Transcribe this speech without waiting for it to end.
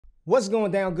What's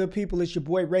going down, good people? It's your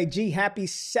boy Ray G. Happy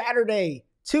Saturday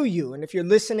to you. And if you're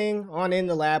listening on In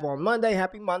the Lab on Monday,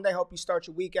 happy Monday. Hope you start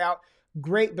your week out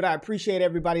great. But I appreciate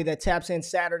everybody that taps in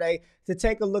Saturday to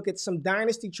take a look at some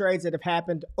dynasty trades that have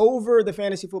happened over the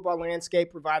fantasy football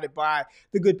landscape provided by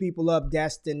the good people of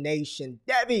Destination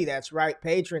Devy. That's right,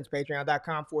 patrons,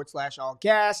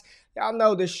 patreon.com/allgas. Y'all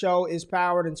know this show is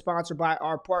powered and sponsored by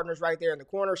our partners right there in the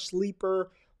corner, Sleeper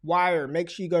Wire. Make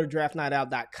sure you go to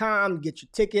draftnightout.com, get your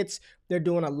tickets. They're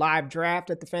doing a live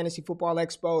draft at the Fantasy Football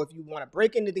Expo. If you want to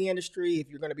break into the industry, if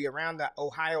you're going to be around the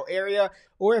Ohio area,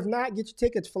 or if not, get your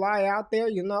tickets, fly out there.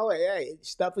 You know, hey,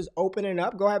 stuff is opening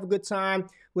up. Go have a good time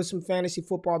with some fantasy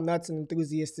football nuts and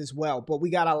enthusiasts as well. But we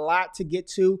got a lot to get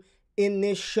to in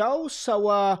this show,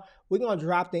 so we're going to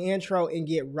drop the intro and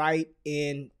get right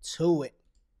into it.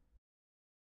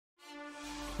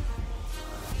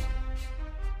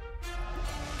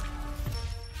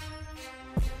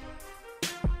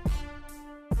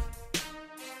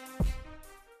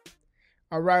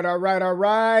 All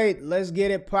right. Let's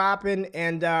get it popping.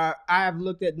 And I have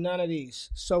looked at none of these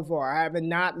so far. I have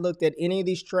not looked at any of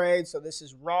these trades. So this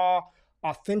is raw,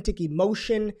 authentic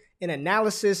emotion and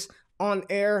analysis on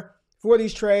air for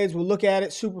these trades. We'll look at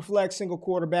it. Super flex, single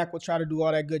quarterback. We'll try to do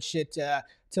all that good shit to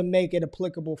make it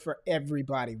applicable for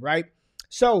everybody, right?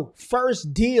 So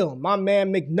first deal, my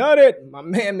man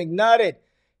McNutted.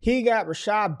 He got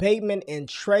Rashad Bateman and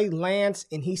Trey Lance,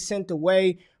 and he sent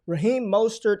away Raheem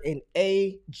Mostert and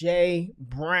A.J.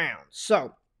 Brown.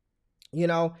 So, you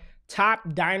know,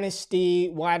 top dynasty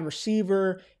wide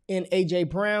receiver in A.J.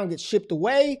 Brown gets shipped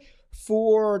away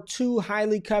for two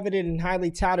highly coveted and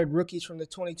highly touted rookies from the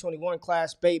 2021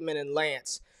 class, Bateman and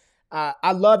Lance.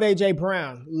 I love A.J.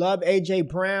 Brown.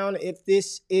 If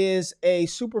this is a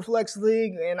super flex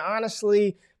league, and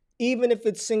honestly, even if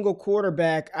it's single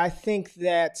quarterback, I think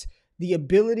that the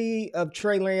ability of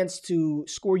Trey Lance to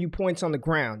score you points on the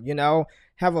ground, you know,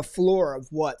 have a floor of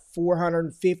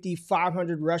 450,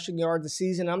 500 rushing yards a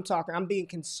season. I'm being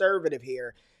conservative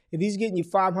here. If he's getting you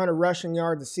 500 rushing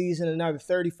yards a season, another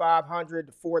 3,500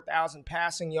 to 4,000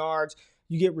 passing yards,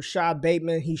 you get Rashad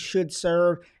Bateman. He should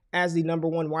serve as the number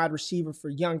one wide receiver for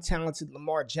young, talented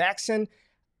Lamar Jackson.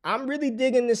 I'm really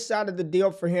digging this side of the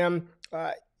deal for him,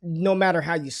 no matter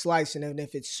how you slice it. And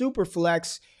if it's super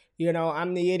flex, you know,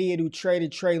 I'm the idiot who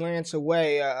traded Trey Lance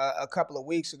away a couple of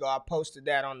weeks ago. I posted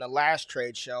that on the last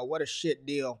trade show. What a shit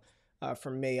deal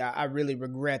for me. I really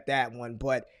regret that one.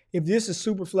 But if this is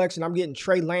super flex and I'm getting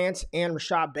Trey Lance and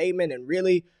Rashad Bateman, and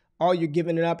really all you're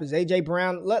giving it up is A.J.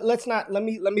 Brown, let me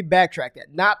backtrack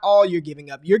that. Not all you're giving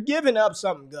up. You're giving up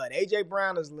something good. A.J.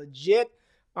 Brown is legit,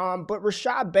 but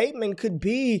Rashad Bateman could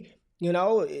be, you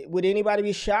know, would anybody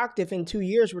be shocked if in 2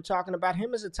 years we're talking about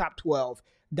him as a top 12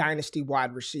 dynasty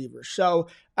wide receiver? So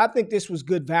I think this was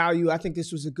good value. I think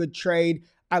this was a good trade.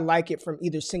 I like it from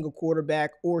either single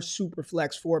quarterback or super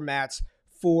flex formats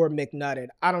for McNutted.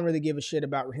 I don't really give a shit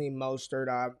about Raheem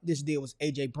Mostert. This deal was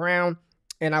A.J. Brown,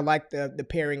 and I like the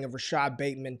pairing of Rashad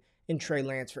Bateman and Trey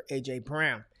Lance for A.J.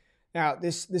 Brown. Now,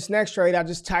 this next trade, I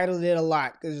just titled it a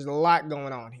lot because there's a lot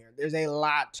going on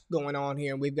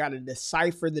here. And we've got to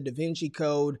decipher the Da Vinci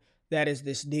Code that is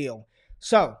this deal.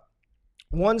 So,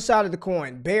 one side of the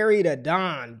coin, Barry the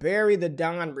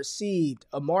Don received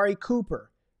Amari Cooper,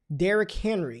 Derrick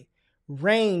Henry,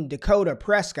 Rain, Dakota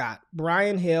Prescott,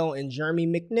 Brian Hill, and Jeremy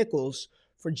McNichols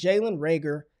for Jalen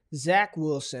Reagor, Zach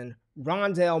Wilson,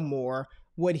 Rondale Moore,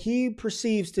 what he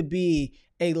perceives to be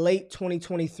a late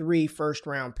 2023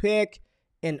 first-round pick,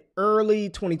 an early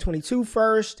 2022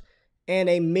 first, and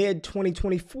a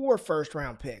mid-2024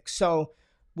 first-round pick. So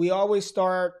we always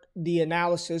start the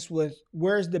analysis with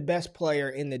where's the best player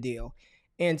in the deal.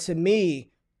 And to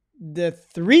me, the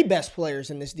three best players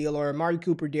in this deal are Amari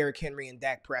Cooper, Derrick Henry, and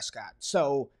Dak Prescott.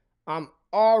 So I'm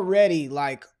already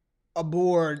like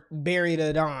aboard Barry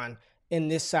the Don in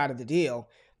this side of the deal.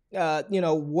 You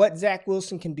know, what Zach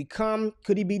Wilson can become.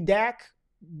 Could he be Dak?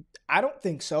 I don't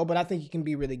think so, but I think he can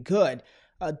be really good.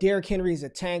 Derrick Henry is a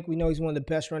tank. We know he's one of the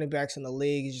best running backs in the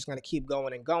league. He's just going to keep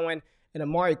going and going. And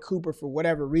Amari Cooper, for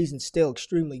whatever reason, still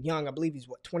extremely young. I believe he's,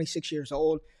 26 years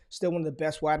old. Still one of the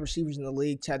best wide receivers in the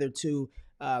league, tethered to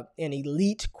an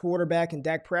elite quarterback in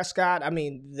Dak Prescott. I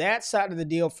mean, that side of the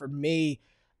deal for me,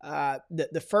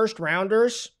 the first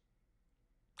rounders,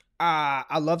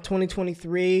 I love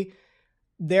 2023.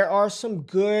 There are some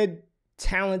good,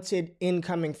 talented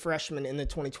incoming freshmen in the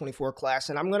 2024 class,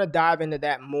 and I'm going to dive into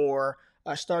that more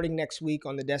starting next week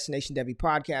on the Destination Devy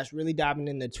podcast, really diving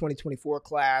into the 2024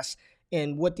 class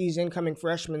and what these incoming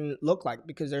freshmen look like,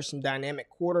 because there's some dynamic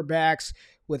quarterbacks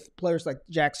with players like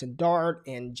Jackson Dart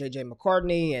and J.J.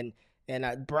 McCartney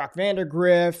And Brock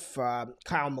Vandergriff,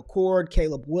 Kyle McCord,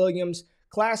 Caleb Williams.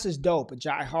 Class is dope.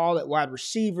 Ajay Hall at wide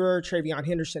receiver, Travion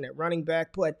Henderson at running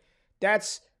back. But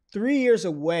that's 3 years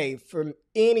away from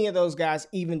any of those guys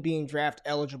even being draft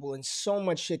eligible. And so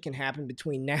much shit can happen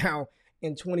between now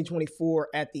and 2024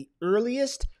 at the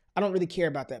earliest. I don't really care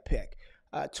about that pick.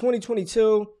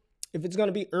 2022, if it's going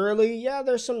to be early, yeah,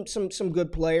 there's some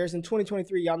good players. In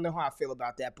 2023, y'all know how I feel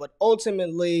about that. But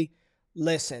ultimately,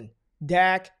 listen,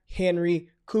 Dak, Henry,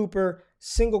 Cooper,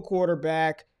 single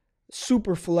quarterback,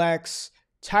 super flex,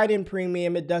 tight end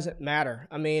premium, it doesn't matter.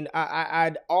 I mean,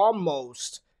 I'd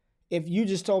almost, if you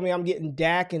just told me I'm getting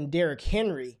Dak and Derrick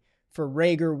Henry for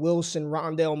Rager, Wilson,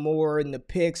 Rondale Moore, and the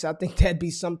picks, I think that'd be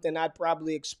something I'd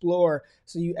probably explore.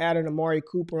 So you added Amari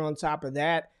Cooper on top of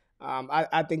that.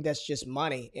 I think that's just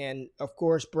money. And, of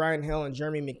course, Brian Hill and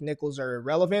Jeremy McNichols are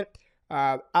irrelevant.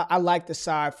 I like the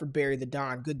side for Barry the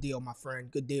Don. Good deal, my friend.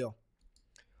 Good deal.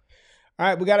 All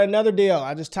right, we got another deal.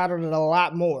 I just titled it a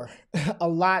lot more. A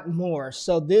lot more.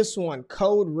 So this one,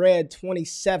 Code Red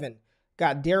 27,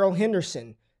 got Darrell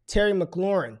Henderson, Terry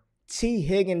McLaurin, T.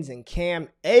 Higgins, and Cam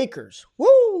Akers.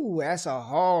 Woo, that's a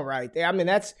haul right there. I mean,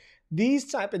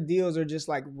 these type of deals are just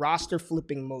like roster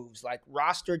flipping moves, like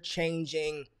roster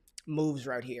changing moves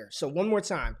right here. So one more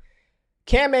time.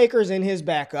 Cam Akers and his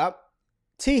backup,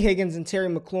 T. Higgins and Terry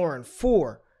McLaurin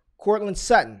for Cortland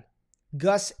Sutton,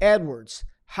 Gus Edwards,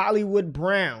 Hollywood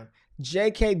Brown,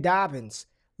 J.K. Dobbins,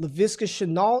 Laviska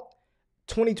Shenault,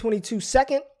 2022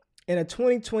 second, and a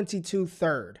 2022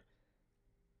 third.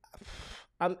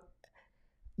 I'm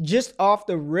just off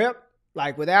the rip,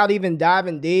 like without even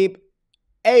diving deep,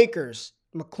 Akers,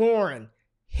 McLaurin,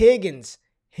 Higgins,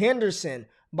 Henderson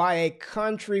by a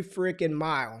country freaking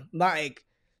mile. Like,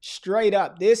 straight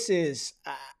up, this is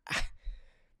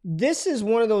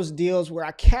one of those deals where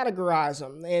I categorize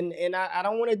them, and I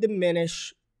don't want to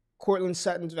diminish Cortland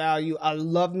Sutton's value. I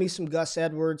love me some Gus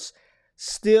Edwards.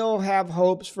 Still have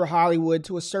hopes for Hollywood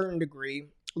to a certain degree.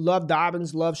 Love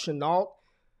Dobbins, love Shenault.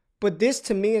 But this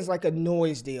to me is like a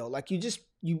noise deal. Like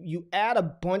you add a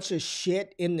bunch of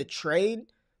shit in the trade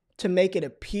to make it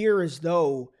appear as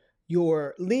though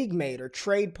your league mate or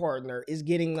trade partner is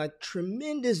getting like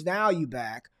tremendous value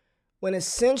back, when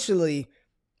essentially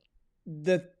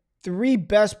the three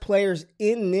best players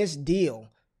in this deal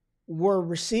were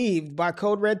received by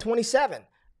Code Red 27.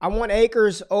 I want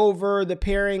Akers over the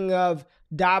pairing of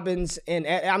Dobbins and,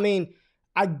 I mean,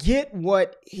 I get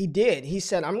what he did. He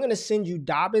said, I'm going to send you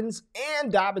Dobbins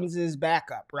and Dobbins'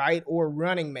 backup, right? Or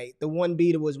running mate. The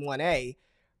 1B was 1A.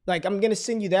 Like, I'm going to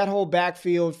send you that whole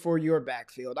backfield for your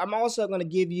backfield. I'm also going to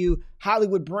give you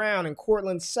Hollywood Brown and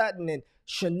Cortland Sutton, and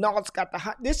Chenault's got the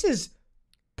hot. This is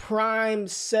prime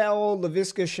sell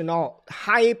Laviska Shenault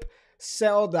hype,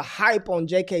 sell the hype on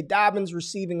J.K. Dobbins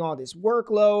receiving all this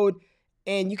workload.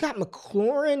 And you got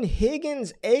McLaurin,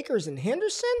 Higgins, Akers, and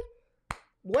Henderson?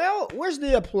 Well, where's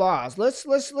the applause? Let's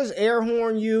air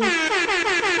horn you.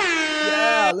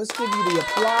 Yeah, let's give you the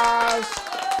applause.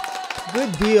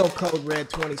 Good deal, Code Red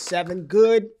 27.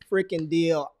 Good freaking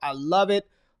deal. I love it.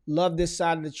 Love this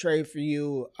side of the trade for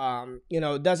you.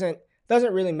 It doesn't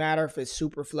really matter if it's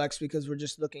super flex because we're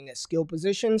just looking at skill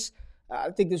positions.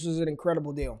 I think this was an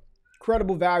incredible deal.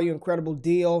 Incredible value, incredible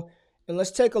deal. And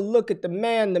let's take a look at the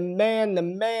man,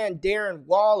 Darren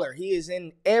Waller. He is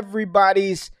in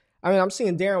everybody's. I'm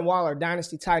seeing Darren Waller,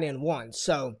 Dynasty tight end 1.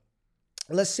 So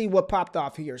let's see what popped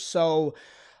off here. So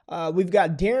we've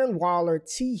got Darren Waller,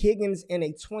 T. Higgins, and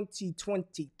a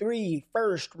 2023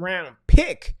 first-round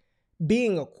pick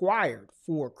being acquired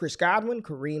for Chris Godwin,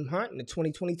 Kareem Hunt, and the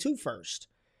 2022 first.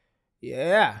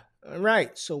 Yeah, all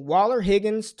right. So Waller,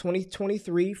 Higgins,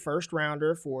 2023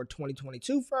 first-rounder for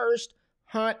 2022 first,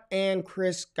 Hunt, and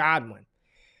Chris Godwin.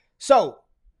 So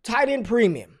tight end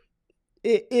premium.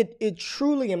 It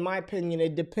truly, in my opinion,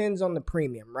 it depends on the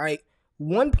premium, right?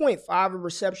 1.5 a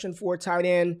reception for a tight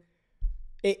end.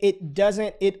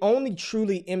 It only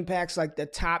truly impacts like the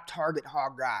top target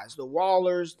hog guys, the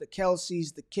Wallers, the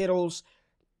Kelseys, the Kittles.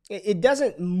 It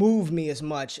doesn't move me as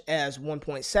much as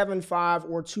 1.75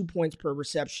 or 2 points per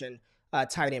reception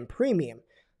tight end premium.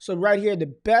 So right here, the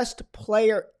best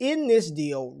player in this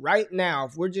deal right now,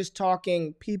 if we're just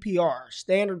talking PPR,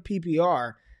 standard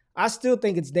PPR, I still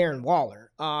think it's Darren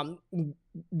Waller. I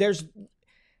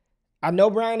know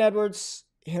Bryan Edwards,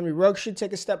 Henry Ruggs should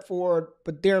take a step forward,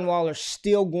 but Darren Waller's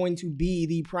still going to be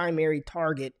the primary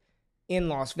target in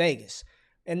Las Vegas.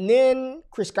 And then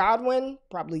Chris Godwin,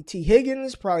 probably T.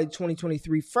 Higgins, probably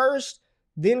 2023 first,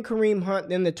 then Kareem Hunt,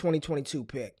 then the 2022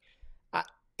 pick.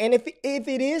 And if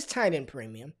it is tight end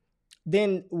premium,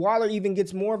 then Waller even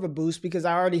gets more of a boost because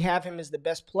I already have him as the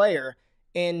best player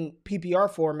in PPR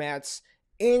formats,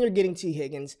 and you're getting T.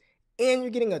 Higgins, and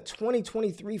you're getting a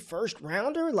 2023 first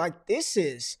rounder. Like, this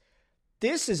is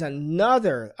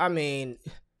another, I mean,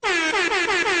 give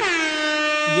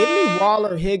me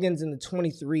Waller, Higgins in the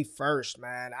 23 first,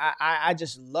 man. I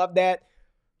just love that.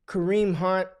 Kareem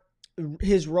Hunt,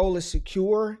 his role is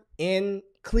secure in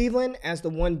Cleveland as the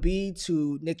 1B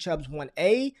to Nick Chubb's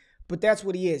 1A, but that's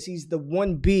what he is. He's the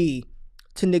 1B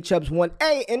to Nick Chubb's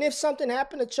 1A, and if something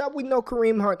happened to Chubb, we know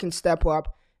Kareem Hunt can step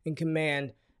up and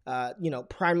command,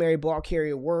 primary ball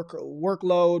carrier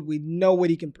workload. We know what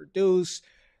he can produce.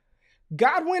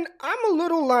 Godwin, I'm a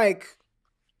little like,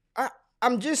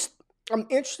 I'm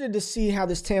interested to see how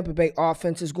this Tampa Bay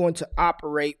offense is going to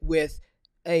operate with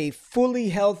a fully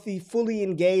healthy, fully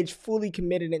engaged, fully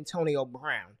committed Antonio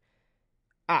Brown.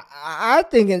 I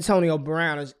think Antonio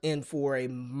Brown is in for a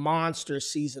monster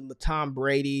season with Tom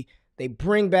Brady. They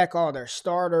bring back all their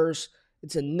starters.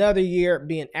 It's another year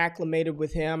being acclimated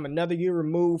with him, another year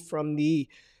removed from the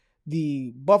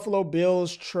Buffalo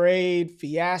Bills trade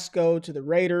fiasco to the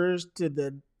Raiders, to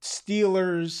the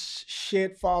Steelers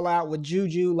shit fallout with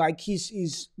Juju. Like,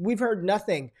 we've heard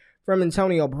nothing from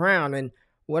Antonio Brown. And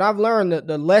what I've learned, that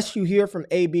the less you hear from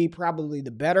AB, probably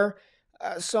the better.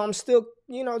 So I'm still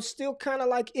kind of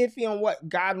like iffy on what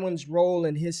Godwin's role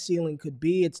and his ceiling could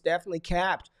be. It's definitely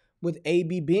capped with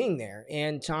AB being there.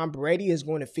 And Tom Brady is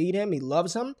going to feed him. He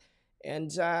loves him.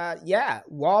 And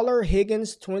Waller,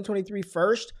 Higgins, 2023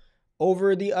 first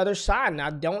over the other side. And I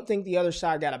don't think the other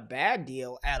side got a bad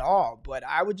deal at all, but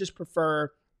I would just prefer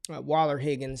Waller,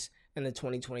 Higgins, and the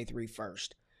 2023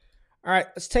 first. All right,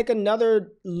 let's take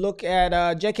another look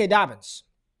at J.K. Dobbins.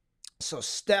 So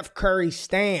Steph Curry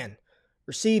Stan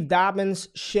received Dobbins,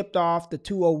 shipped off the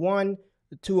 201,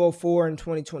 the 204 in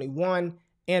 2021,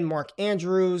 and Mark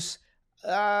Andrews.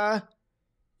 So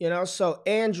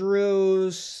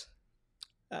Andrews,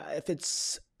 if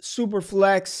it's super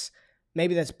flex,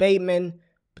 maybe that's Bateman,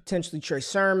 potentially Trey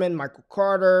Sermon, Michael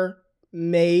Carter,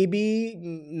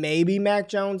 maybe Mac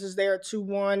Jones is there at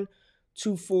 2-1,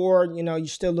 2-4. You're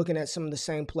still looking at some of the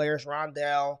same players,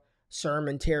 Rondell,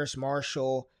 Sermon, Terrace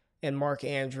Marshall, and Mark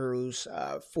Andrews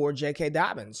for J.K.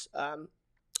 Dobbins.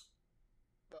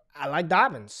 I like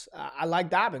Dobbins.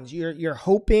 You're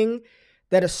hoping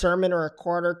that a Sermon or a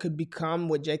Carter could become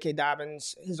what J.K.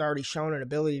 Dobbins has already shown an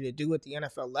ability to do at the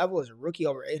NFL level as a rookie,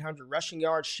 over 800 rushing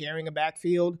yards, sharing a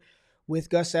backfield with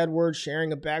Gus Edwards,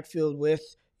 sharing a backfield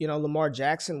with, Lamar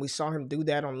Jackson. We saw him do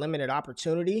that on limited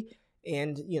opportunity.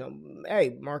 And,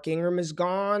 Mark Ingram is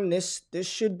gone. This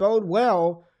should bode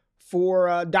well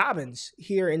for Dobbins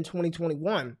here in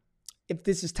 2021. If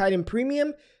this is tight end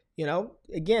premium,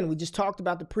 again, we just talked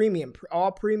about the premium.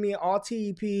 All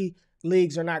TEP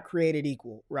leagues are not created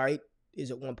equal, right? Is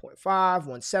it 1.5,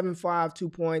 1.75, 2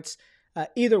 points?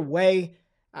 Either way,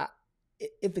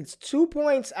 if it's 2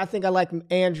 points, I think I like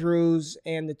Andrews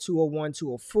and the 201,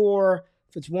 204.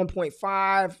 If it's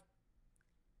 1.5,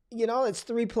 it's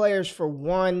 3 players for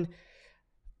 1.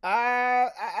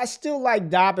 I still like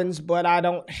Dobbins, but I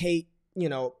don't hate,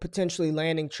 potentially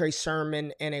landing Trey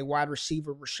Sermon and a wide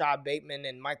receiver, Rashad Bateman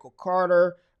and Michael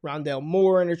Carter, Rondell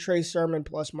Moore and a Trey Sermon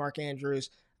plus Mark Andrews.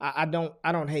 I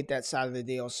don't hate that side of the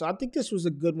deal. So I think this was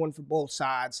a good one for both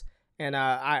sides. And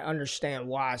I understand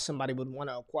why somebody would want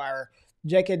to acquire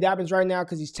J.K. Dobbins right now,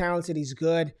 because he's talented, he's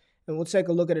good. And we'll take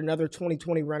a look at another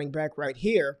 2020 running back right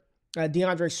here,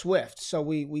 DeAndre Swift. So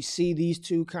we see these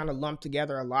two kind of lumped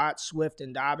together a lot, Swift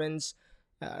and Dobbins,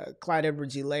 Clyde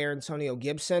Edwards-Helaire, Antonio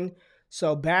Gibson.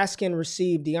 So Baskin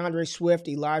received DeAndre Swift,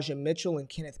 Elijah Mitchell, and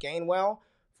Kenneth Gainwell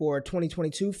for a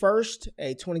 2022 first,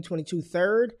 a 2022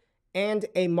 third, and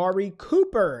a Mari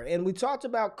Cooper. And we talked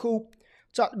about Coop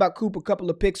a couple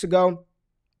of picks ago.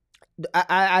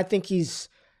 I think he's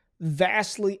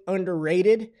vastly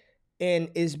underrated and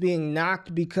is being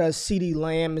knocked because CeeDee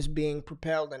Lamb is being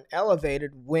propelled and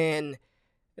elevated when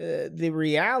the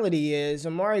reality is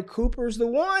Amari Cooper's the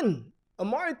one.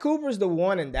 Amari Cooper's the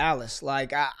one in Dallas.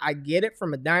 Like, I get it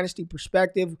from a dynasty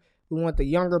perspective. We want the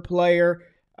younger player.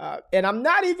 And I'm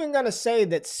not even going to say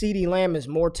that CeeDee Lamb is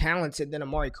more talented than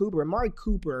Amari Cooper. Amari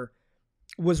Cooper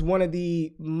was one of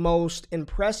the most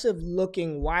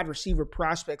impressive-looking wide receiver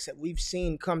prospects that we've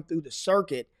seen come through the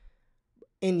circuit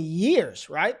in years,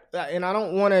 right? And I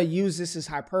don't want to use this as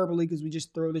hyperbole because we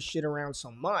just throw this shit around so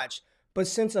much. But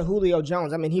since a Julio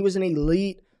Jones, he was an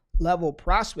elite-level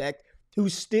prospect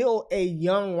who's still a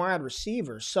young wide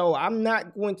receiver. So I'm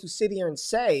not going to sit here and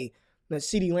say that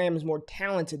CeeDee Lamb is more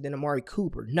talented than Amari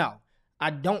Cooper. No,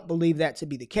 I don't believe that to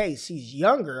be the case. He's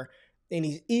younger, and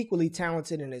he's equally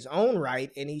talented in his own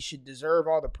right, and he should deserve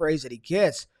all the praise that he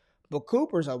gets. But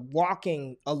Cooper's a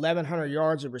walking 1,100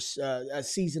 yards a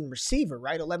season receiver,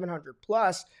 right? 1,100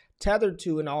 plus, tethered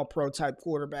to an all-pro type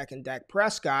quarterback in Dak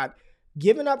Prescott.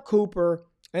 Giving up Cooper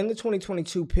and the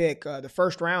 2022 pick, the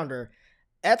first rounder,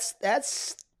 that's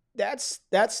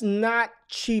not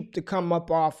cheap to come up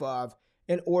off of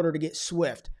in order to get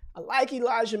Swift. I like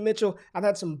Elijah Mitchell. I've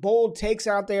had some bold takes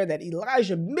out there that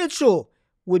Elijah Mitchell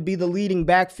would be the leading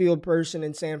backfield person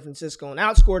in San Francisco and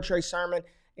outscore Trey Sermon.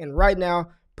 And right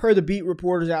now, per the beat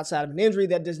reporters outside of an injury,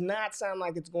 that does not sound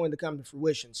like it's going to come to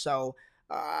fruition. So,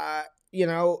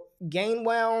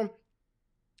 Gainwell,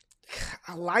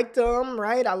 I liked him,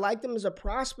 right? I liked him as a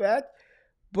prospect.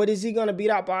 But is he going to beat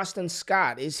out Boston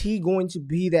Scott? Is he going to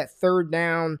be that third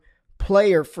down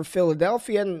player for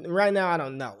Philadelphia? And right now, I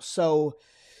don't know. So,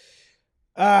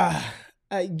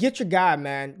 get your guy,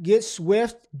 man. Get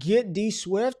Swift. Get D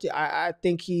Swift. I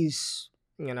think he's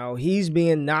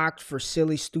being knocked for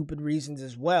silly, stupid reasons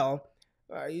as well.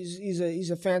 He's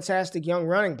a fantastic young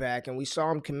running back, and we saw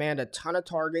him command a ton of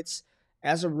targets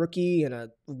as a rookie in a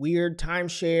weird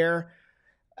timeshare.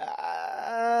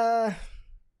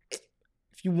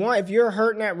 If you're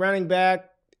hurting that running back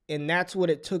and that's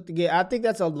what it took to get, I think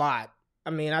that's a lot.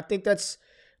 I mean, I think that's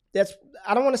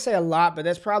I don't want to say a lot, but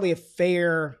that's probably it's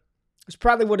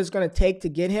probably what it's going to take to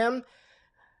get him.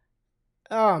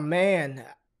 Oh man,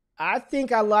 I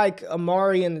think I like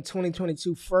Amari in the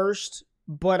 2022 first,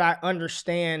 but I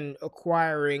understand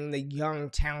acquiring the young,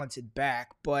 talented back.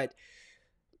 But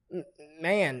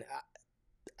man,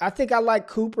 I think I like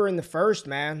Cooper in the first,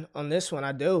 man, on this one.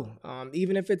 I do.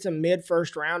 Even if it's a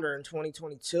mid-first rounder in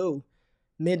 2022,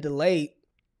 mid to late,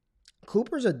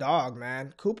 Cooper's a dog,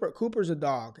 man. Cooper's a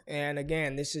dog. And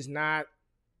again, this is not,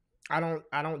 I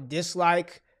don't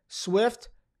dislike Swift,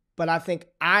 but I think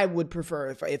I would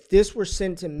prefer, if this were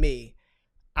sent to me,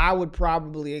 I would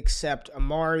probably accept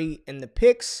Amari in the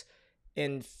picks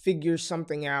and figure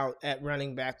something out at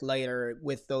running back later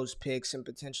with those picks and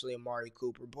potentially Amari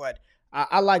Cooper. But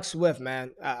I like Swift,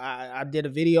 man. I did a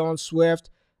video on Swift.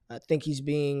 I think he's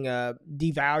being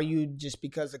devalued just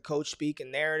because of coach speak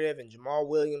and narrative and Jamal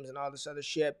Williams and all this other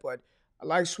shit. But I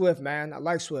like Swift, man. I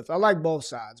like Swift. I like both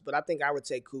sides, but I think I would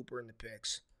take Cooper in the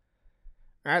picks.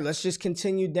 All right, let's just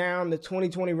continue down the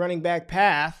 2020 running back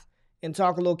path and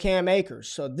talk a little Cam Akers.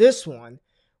 So this one,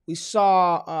 we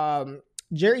saw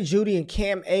Jerry Jeudy and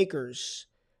Cam Akers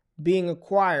being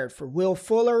acquired for Will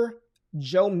Fuller,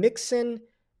 Joe Mixon,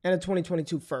 and a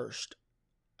 2022 first.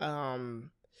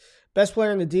 Best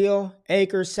player in the deal,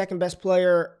 Akers. Second best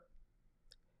player,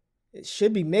 it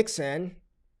should be Mixon.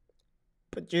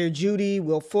 But Jerry Jeudy,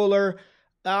 Will Fuller.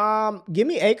 Give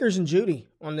me Akers and Jeudy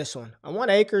on this one. I want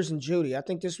Akers and Jeudy. I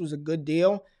think this was a good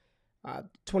deal.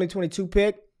 2022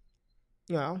 pick,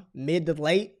 mid to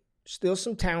late. Still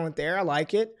some talent there. I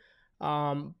like it.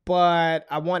 But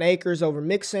I want Akers over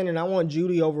Mixon, and I want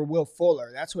Jeudy over Will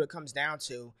Fuller. That's what it comes down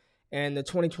to. And the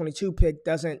 2022 pick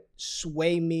doesn't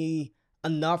sway me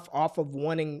enough off of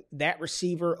wanting that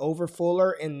receiver over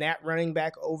Fuller and that running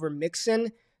back over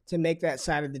Mixon to make that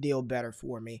side of the deal better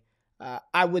for me.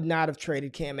 I would not have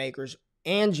traded Cam Akers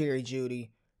and Jerry Jeudy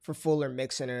for Fuller,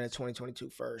 Mixon in a 2022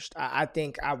 first. I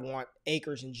think I want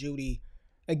Akers and Jeudy,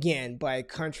 again, by a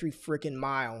country freaking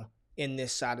mile in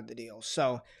this side of the deal.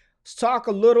 So let's talk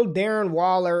a little Darren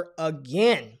Waller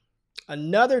again.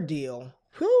 Another deal.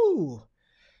 Whew.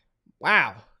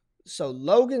 Wow. So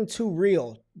Logan to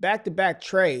Real, back-to-back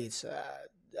trades.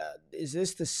 Is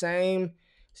this the same?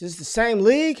 Is this the same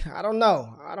league? I don't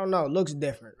know. It looks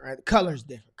different, right? The color's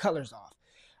different. Color's off.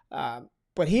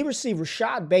 But he received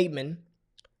Rashad Bateman,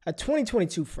 a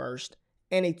 2022 first,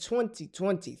 and a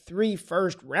 2023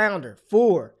 first rounder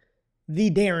for the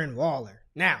Darren Waller.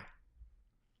 Now,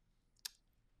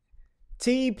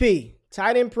 TEP,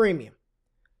 tight end premium,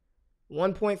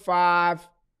 1.5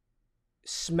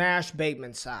 smash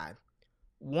Bateman side,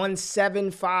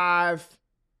 1.75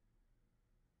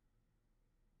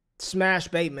 smash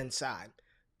Bateman side,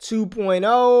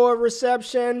 2.0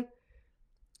 reception.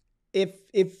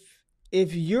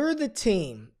 If you're the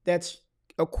team that's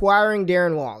acquiring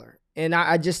Darren Waller, and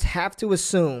I just have to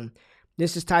assume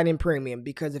this is tight end premium,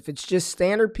 because if it's just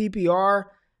standard PPR,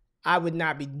 I would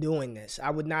not be doing this.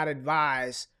 I would not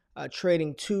advise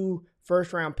trading 2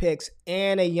 first-round picks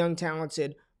and a young,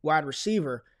 talented wide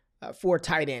receiver for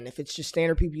tight end. If it's just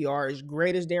standard PPR, as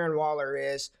great as Darren Waller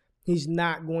is, he's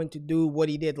not going to do what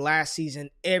he did last season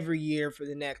every year for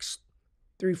the next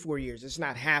 3-4 years. It's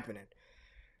not happening.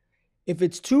 If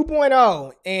it's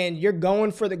 2.0 and you're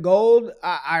going for the gold,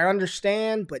 I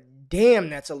understand, but damn,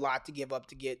 that's a lot to give up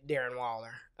to get Darren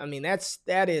Waller. I mean, that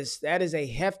is a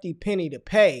hefty penny to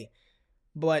pay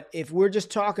But if we're just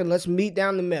talking, let's meet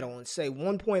down the middle and say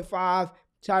 1.5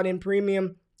 tight end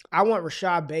premium. I want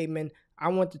Rashad Bateman. I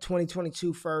want the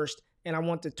 2022 first, and I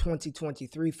want the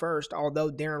 2023 first. Although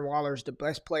Darren Waller is the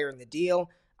best player in the deal,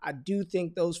 I do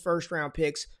think those first-round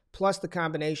picks plus the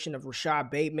combination of Rashad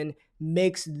Bateman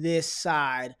makes this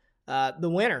side the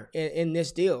winner in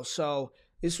this deal. So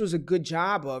this was a good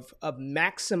job of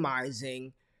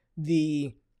maximizing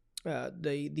the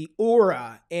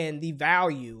aura and the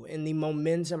value and the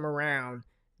momentum around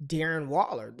Darren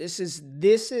Waller. This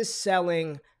is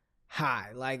selling high.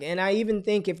 Like, and I even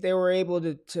think if they were able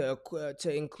to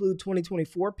include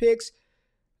 2024 picks,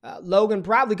 Logan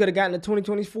probably could have gotten a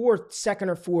 2024 second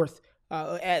or fourth.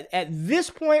 At this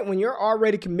point, when you're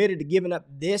already committed to giving up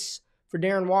this for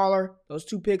Darren Waller, those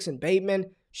two picks and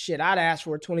Bateman, shit, I'd ask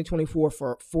for a 2024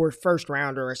 for a first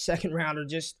rounder or a second rounder.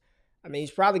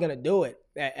 He's probably going to do it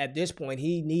at this point.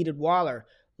 He needed Waller.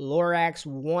 Lorax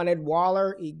wanted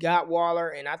Waller. He got Waller,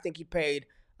 and I think he paid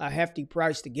a hefty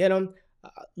price to get him.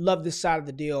 Love this side of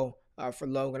the deal for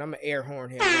Logan. I'm an air horn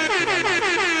here.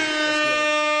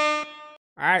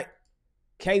 All right,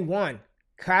 K1,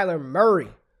 Kyler Murray.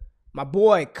 My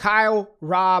boy, Kyle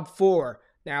Rob 4.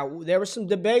 Now, there was some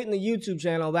debate in the YouTube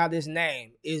channel about this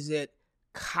name. Is it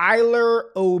Kyler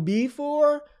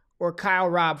OB4 or Kyle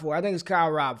Rob 4? I think it's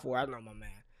Kyle Rob 4. I don't know, my man.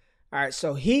 All right,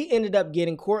 so he ended up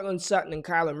getting Cortland Sutton and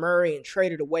Kyler Murray and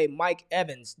traded away Mike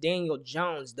Evans, Daniel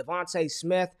Jones, Devontae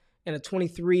Smith, and a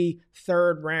 2023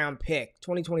 third-round pick,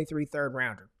 2023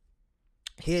 third-rounder.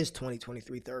 His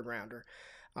 2023 third-rounder.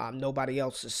 Nobody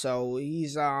else's. So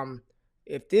he's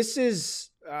if this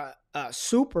is a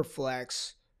super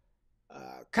flex,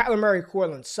 Kyler Murray,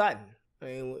 Cortland Sutton. I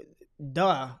mean,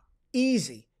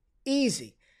 easy.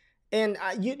 And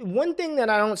one thing that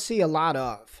I don't see a lot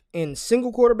of in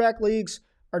single quarterback leagues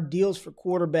are deals for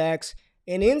quarterbacks.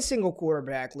 And in single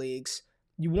quarterback leagues,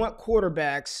 you want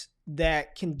quarterbacks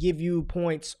that can give you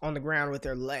points on the ground with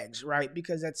their legs, right?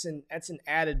 Because that's an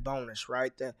added bonus,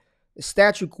 right? The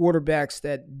statue quarterbacks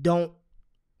that don't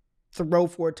throw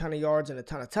for a ton of yards and a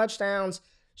ton of touchdowns,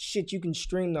 shit, you can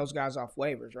stream those guys off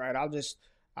waivers, right?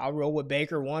 I'll roll with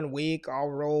Baker 1 week. I'll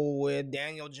roll with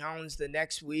Daniel Jones the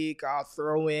next week. I'll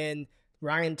throw in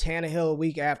Ryan Tannehill a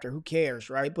week after. Who cares,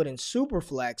 right? But in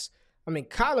Superflex, I mean,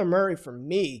 Kyler Murray, for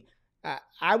me,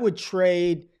 I would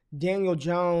trade Daniel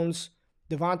Jones,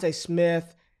 Devontae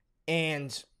Smith,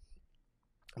 and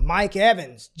Mike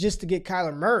Evans just to get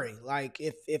Kyler Murray. Like,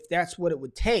 if that's what it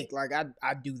would take, like,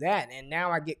 I'd do that. And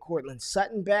now I get Cortland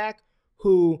Sutton back,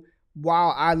 who,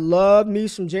 while I love me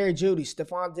some Jerry Jeudy,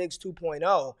 Stephon Diggs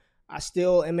 2.0, I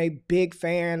still am a big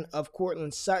fan of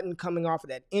Cortland Sutton coming off of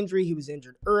that injury. He was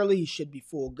injured early. He should be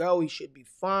full go. He should be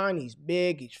fine. He's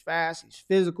big. He's fast. He's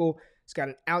physical. He's got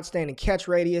an outstanding catch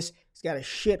radius. He's got a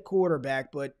shit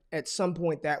quarterback, but at some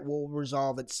point that will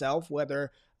resolve itself,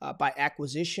 whether by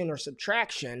acquisition or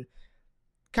subtraction.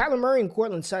 Kyler Murray and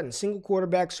Cortland Sutton, single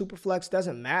quarterback, super flex,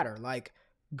 doesn't matter. Like,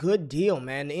 good deal,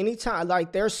 man. Anytime,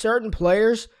 like, there are certain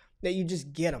players that you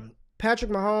just get them.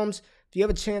 Patrick Mahomes, if you have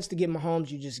a chance to get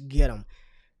Mahomes, you just get him.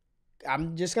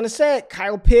 I'm just going to say it.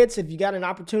 Kyle Pitts, if you got an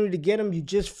opportunity to get him, you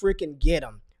just freaking get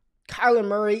him. Kyler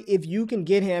Murray, if you can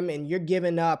get him and you're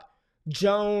giving up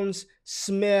Jones,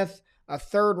 Smith, a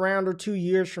third rounder 2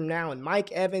 years from now, and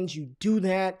Mike Evans, you do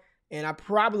that. And I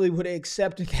probably would have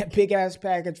accepted that big-ass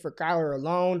package for Kyler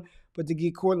alone. But to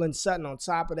get Cortland Sutton on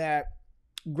top of that,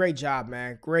 great job,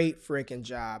 man. Great freaking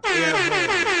job.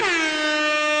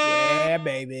 Yeah,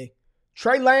 baby.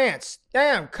 Trey Lance.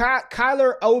 Damn,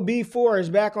 Kyler OB4 is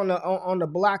back on the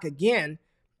block again.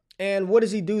 And what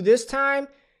does he do this time?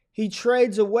 He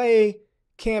trades away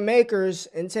Cam Akers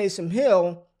and Taysom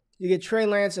Hill. You get Trey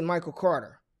Lance and Michael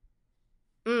Carter.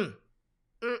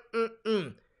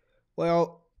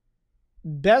 Well,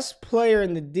 best player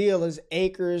in the deal is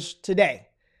Akers today.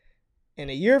 And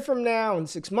a year from now and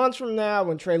 6 months from now,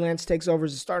 when Trey Lance takes over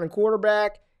as a starting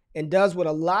quarterback and does what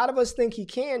a lot of us think he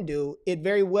can do, it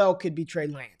very well could be Trey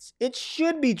Lance. It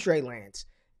should be Trey Lance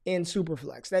in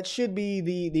Superflex. That should be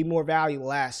the more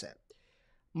valuable asset.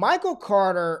 Michael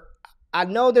Carter, I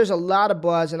know there's a lot of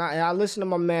buzz, and I listen to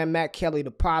my man Matt Kelly,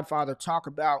 the Podfather, talk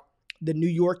about the New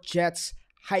York Jets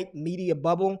hype media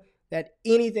bubble, that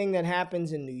anything that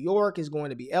happens in New York is going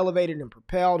to be elevated and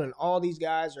propelled, and all these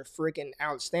guys are freaking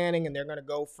outstanding, and they're going to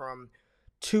go from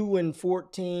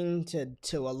 2-14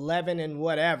 to 11 and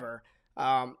whatever.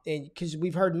 Because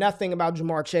we've heard nothing about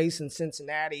Jamar Chase in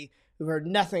Cincinnati. We've heard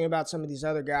nothing about some of these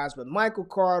other guys, but Michael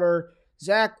Carter,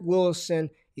 Zach Wilson,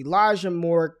 Elijah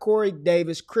Moore, Corey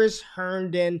Davis, Chris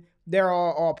Herndon, they're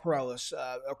all pros,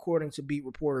 according to beat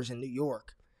reporters in New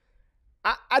York.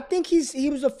 I think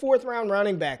he was a fourth-round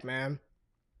running back, man.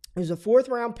 He's a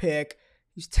 4th-round pick.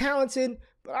 He's talented,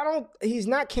 but he's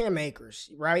not Cam Akers,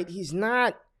 right? He's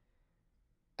not,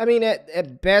 I mean,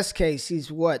 at best case,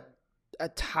 he's what, a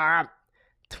top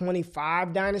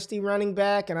 25 dynasty running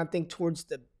back, and I think towards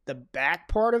the back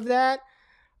part of that,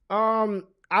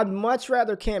 I'd much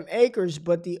rather Cam Akers,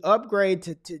 but the upgrade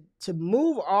to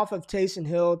move off of Taysom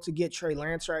Hill to get Trey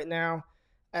Lance right now,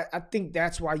 I think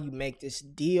that's why you make this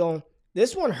deal.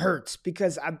 This one hurts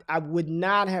because I would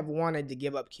not have wanted to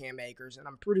give up Cam Akers, and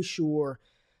I'm pretty sure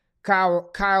Kyle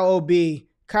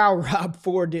Rob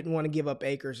Ford didn't want to give up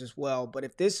Akers as well. But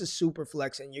if this is super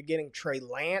flex and you're getting Trey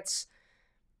Lance,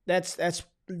 that's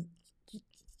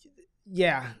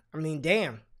yeah. I mean,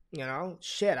 damn.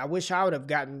 Shit. I wish I would have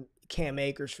gotten Cam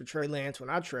Akers for Trey Lance when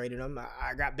I traded him.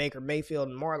 I got Baker Mayfield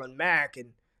and Marlon Mack,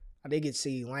 and I did get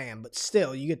CeeDee Lamb. But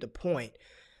still, you get the point.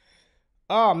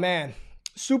 Oh, man.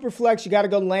 Super flex, you got to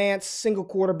go Lance. Single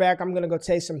quarterback, I'm going to go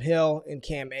Taysom Hill and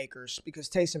Cam Akers because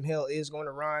Taysom Hill is going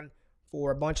to run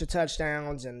for a bunch of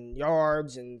touchdowns and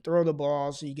yards and throw the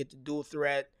ball, so you get the dual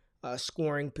threat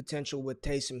scoring potential with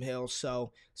Taysom Hill.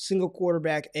 So single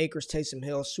quarterback, Akers, Taysom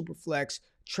Hill, super flex,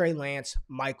 Trey Lance,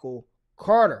 Michael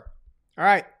Carter. All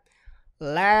right,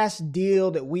 last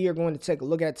deal that we are going to take a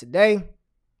look at today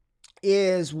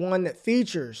is one that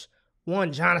features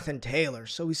one Jonathan Taylor.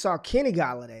 So we saw Kenny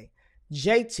Golladay,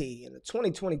 JT in the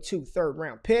 2022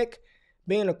 3rd-round pick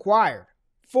being acquired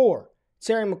for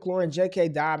Terry McLaurin, J.K.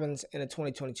 Dobbins in the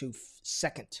 2022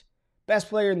 2nd. Best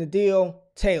player in the deal,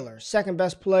 Taylor. Second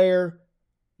best player,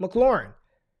 McLaurin.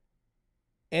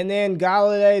 And then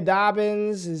Golladay,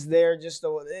 Dobbins is there. Just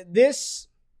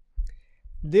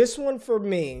this one for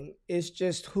me is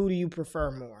just, who do you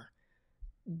prefer more?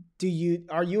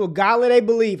 Are you a Golladay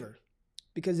believer?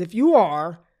 Because if you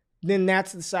are, then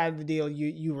that's the side of the deal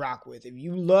you rock with. If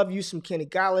you love you some Kenny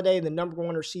Golladay, the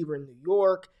 #1 receiver in New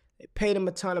York, they paid him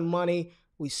a ton of money.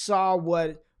 We saw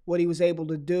what he was able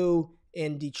to do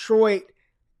in Detroit,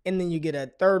 and then you get a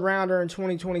 3rd-rounder in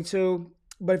 2022.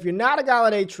 But if you're not a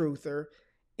Golladay truther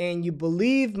and you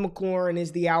believe McLaurin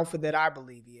is the alpha that I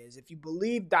believe he is, if you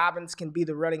believe Dobbins can be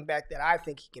the running back that I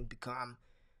think he can become,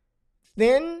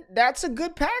 then that's a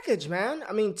good package, man.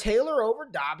 I mean, Taylor over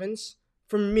Dobbins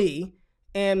for me,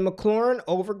 and McLaurin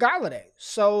over Golladay.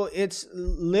 So it's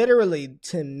literally,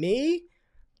 to me,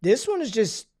 this one is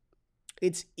just,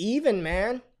 it's even,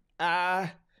 man.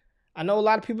 I know a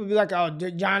lot of people be like, oh,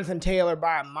 Jonathan Taylor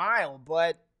by a mile,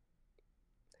 but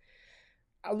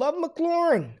I love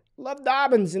McLaurin, love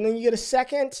Dobbins, and then you get a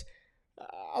second.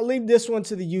 I'll leave this one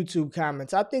to the YouTube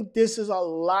comments. I think this is a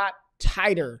lot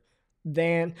tighter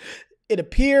than it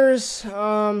appears.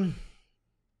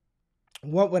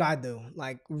 What would I do?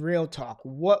 Like, real talk.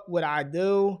 What would I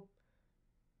do?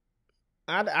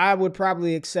 I would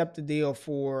probably accept the deal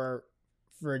for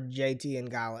JT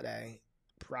and Golladay.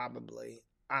 Probably.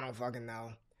 I don't fucking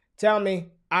know. Tell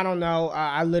me. I don't know.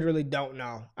 I literally don't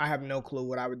know. I have no clue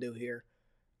what I would do here.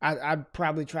 I'd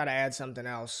probably try to add something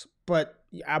else. But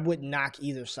I wouldn't knock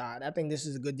either side. I think this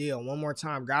is a good deal. One more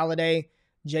time. Golladay,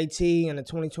 JT in the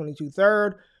 2022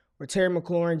 3rd. Or Terry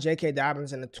McLaurin, J.K.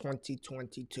 Dobbins in the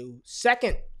 2022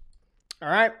 2nd. All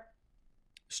right.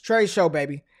 It's Trey's show,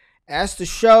 baby. That's the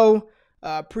show.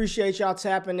 Appreciate y'all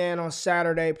tapping in on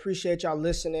Saturday. Appreciate y'all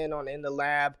listening on In the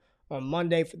Lab on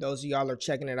Monday. For those of y'all who are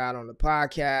checking it out on the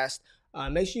podcast,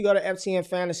 make sure you go to FTN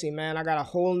Fantasy, man. I got a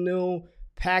whole new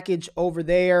package over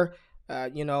there. A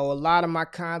lot of my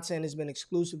content has been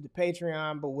exclusive to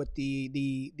Patreon, but with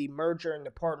the merger and the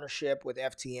partnership with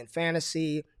FTN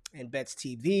Fantasy and Bets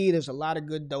TV, there's a lot of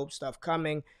good, dope stuff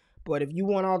coming. But if you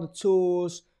want all the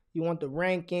tools, you want the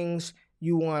rankings,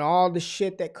 you want all the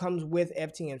shit that comes with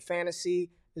FTN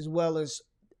Fantasy, as well as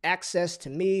access to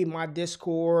me, my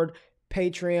Discord,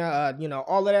 Patreon,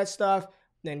 all of that stuff,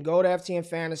 then go to FTN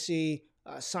Fantasy,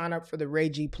 sign up for the Ray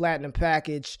G Platinum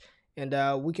package,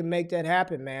 and we can make that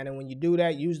happen, man. And when you do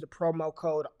that, use the promo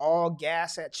code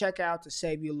ALLGAS at checkout to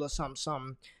save you a little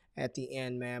something at the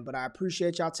end, man. But I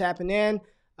appreciate y'all tapping in.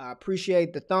 I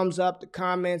appreciate the thumbs up, the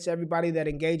comments, everybody that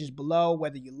engages below,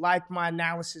 whether you like my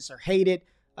analysis or hate it.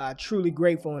 Truly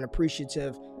grateful and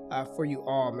appreciative for you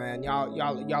all, man.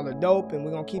 Y'all are dope, and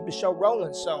we're going to keep the show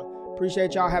rolling. So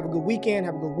appreciate y'all. Have a good weekend.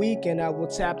 Have a good week, and we'll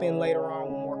tap in later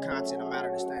on with more content. I'm out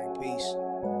of this thing. Peace.